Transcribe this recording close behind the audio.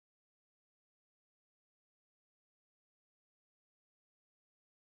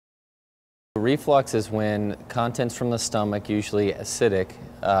Reflux is when contents from the stomach, usually acidic,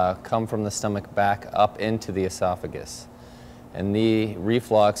 come from the stomach back up into the esophagus. And the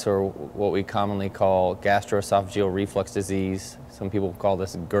reflux, or what we commonly call gastroesophageal reflux disease, some people call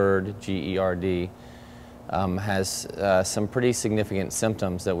this GERD, G-E-R-D, has some pretty significant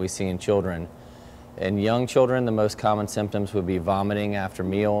symptoms that we see in children. In young children, the most common symptoms would be vomiting after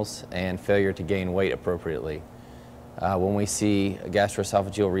meals and failure to gain weight appropriately. When we see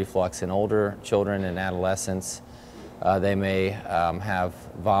gastroesophageal reflux in older children and adolescents, they may have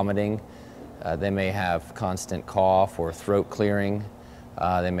vomiting, they may have constant cough or throat clearing,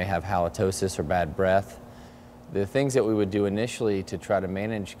 they may have halitosis or bad breath. The things that we would do initially to try to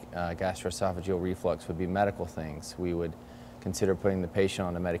manage gastroesophageal reflux would be medical things. We would consider putting the patient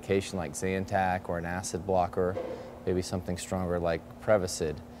on a medication like Zantac or an acid blocker, maybe something stronger like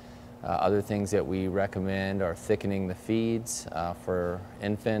Prevacid. Other things that we recommend are thickening the feeds for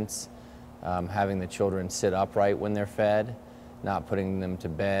infants, having the children sit upright when they're fed, not putting them to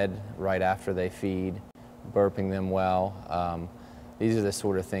bed right after they feed, burping them well. These are the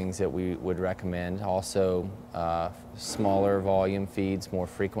sort of things that we would recommend. Also, smaller volume feeds more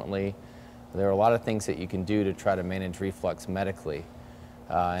frequently. There are a lot of things that you can do to try to manage reflux medically,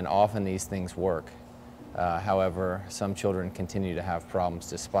 and often these things work. However, some children continue to have problems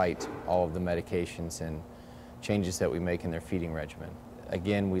despite all of the medications and changes that we make in their feeding regimen.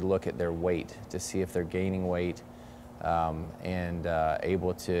 Again, we look at their weight to see if they're gaining weight and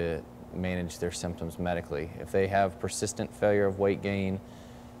able to manage their symptoms medically. If they have persistent failure of weight gain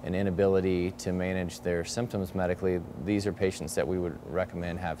and inability to manage their symptoms medically, these are patients that we would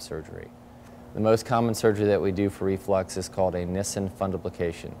recommend have surgery. The most common surgery that we do for reflux is called a nissen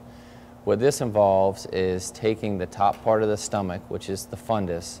fundoplication. What this involves is taking the top part of the stomach, which is the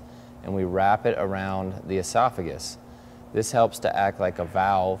fundus, and we wrap it around the esophagus. This helps to act like a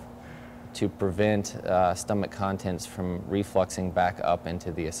valve to prevent stomach contents from refluxing back up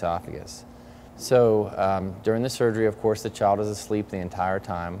into the esophagus. So during the surgery, of course, the child is asleep the entire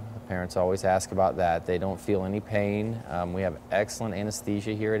time. The parents always ask about that. They don't feel any pain. We have excellent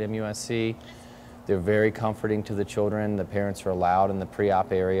anesthesia here at MUSC. They're very comforting to the children. The parents are allowed in the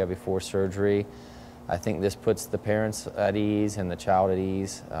pre-op area before surgery. I think this puts the parents at ease and the child at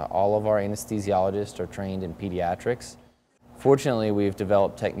ease. All of our anesthesiologists are trained in pediatrics. Fortunately, we've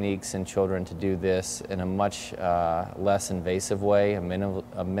developed techniques in children to do this in a much less invasive way, a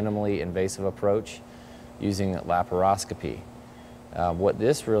minimally invasive approach using laparoscopy. What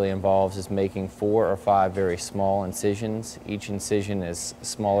this really involves is making 4 or 5 very small incisions. Each incision is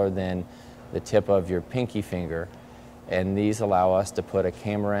smaller than the tip of your pinky finger, and these allow us to put a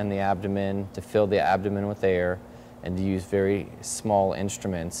camera in the abdomen, to fill the abdomen with air, and to use very small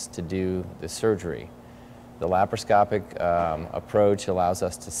instruments to do the surgery. The laparoscopic approach allows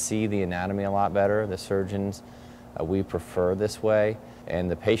us to see the anatomy a lot better. The surgeons, we prefer this way,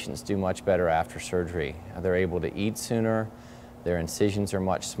 and the patients do much better after surgery. They're able to eat sooner, their incisions are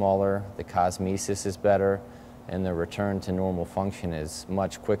much smaller, the cosmesis is better, and the return to normal function is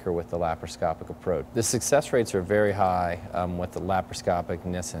much quicker with the laparoscopic approach. The success rates are very high with the laparoscopic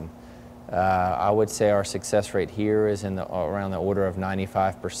nissen. I would say our success rate here is around the order of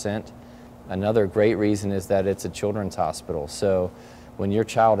 95%. Another great reason is that it's a children's hospital. So when your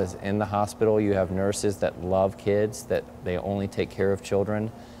child is in the hospital, you have nurses that love kids, that they only take care of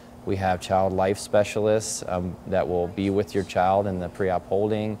children. We have child life specialists that will be with your child in the pre-op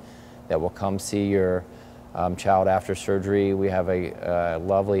holding, that will come see your child after surgery. We have a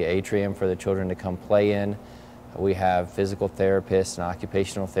lovely atrium for the children to come play in. We have physical therapists and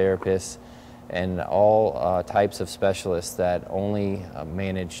occupational therapists and all types of specialists that only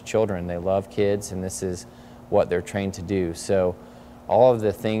manage children. They love kids, and this is what they're trained to do. So all of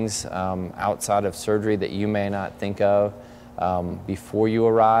the things outside of surgery that you may not think of before you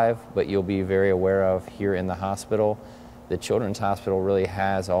arrive, but you'll be very aware of here in the hospital, the Children's Hospital really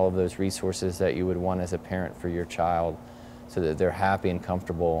has all of those resources that you would want as a parent for your child so that they're happy and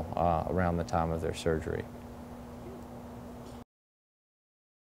comfortable around the time of their surgery.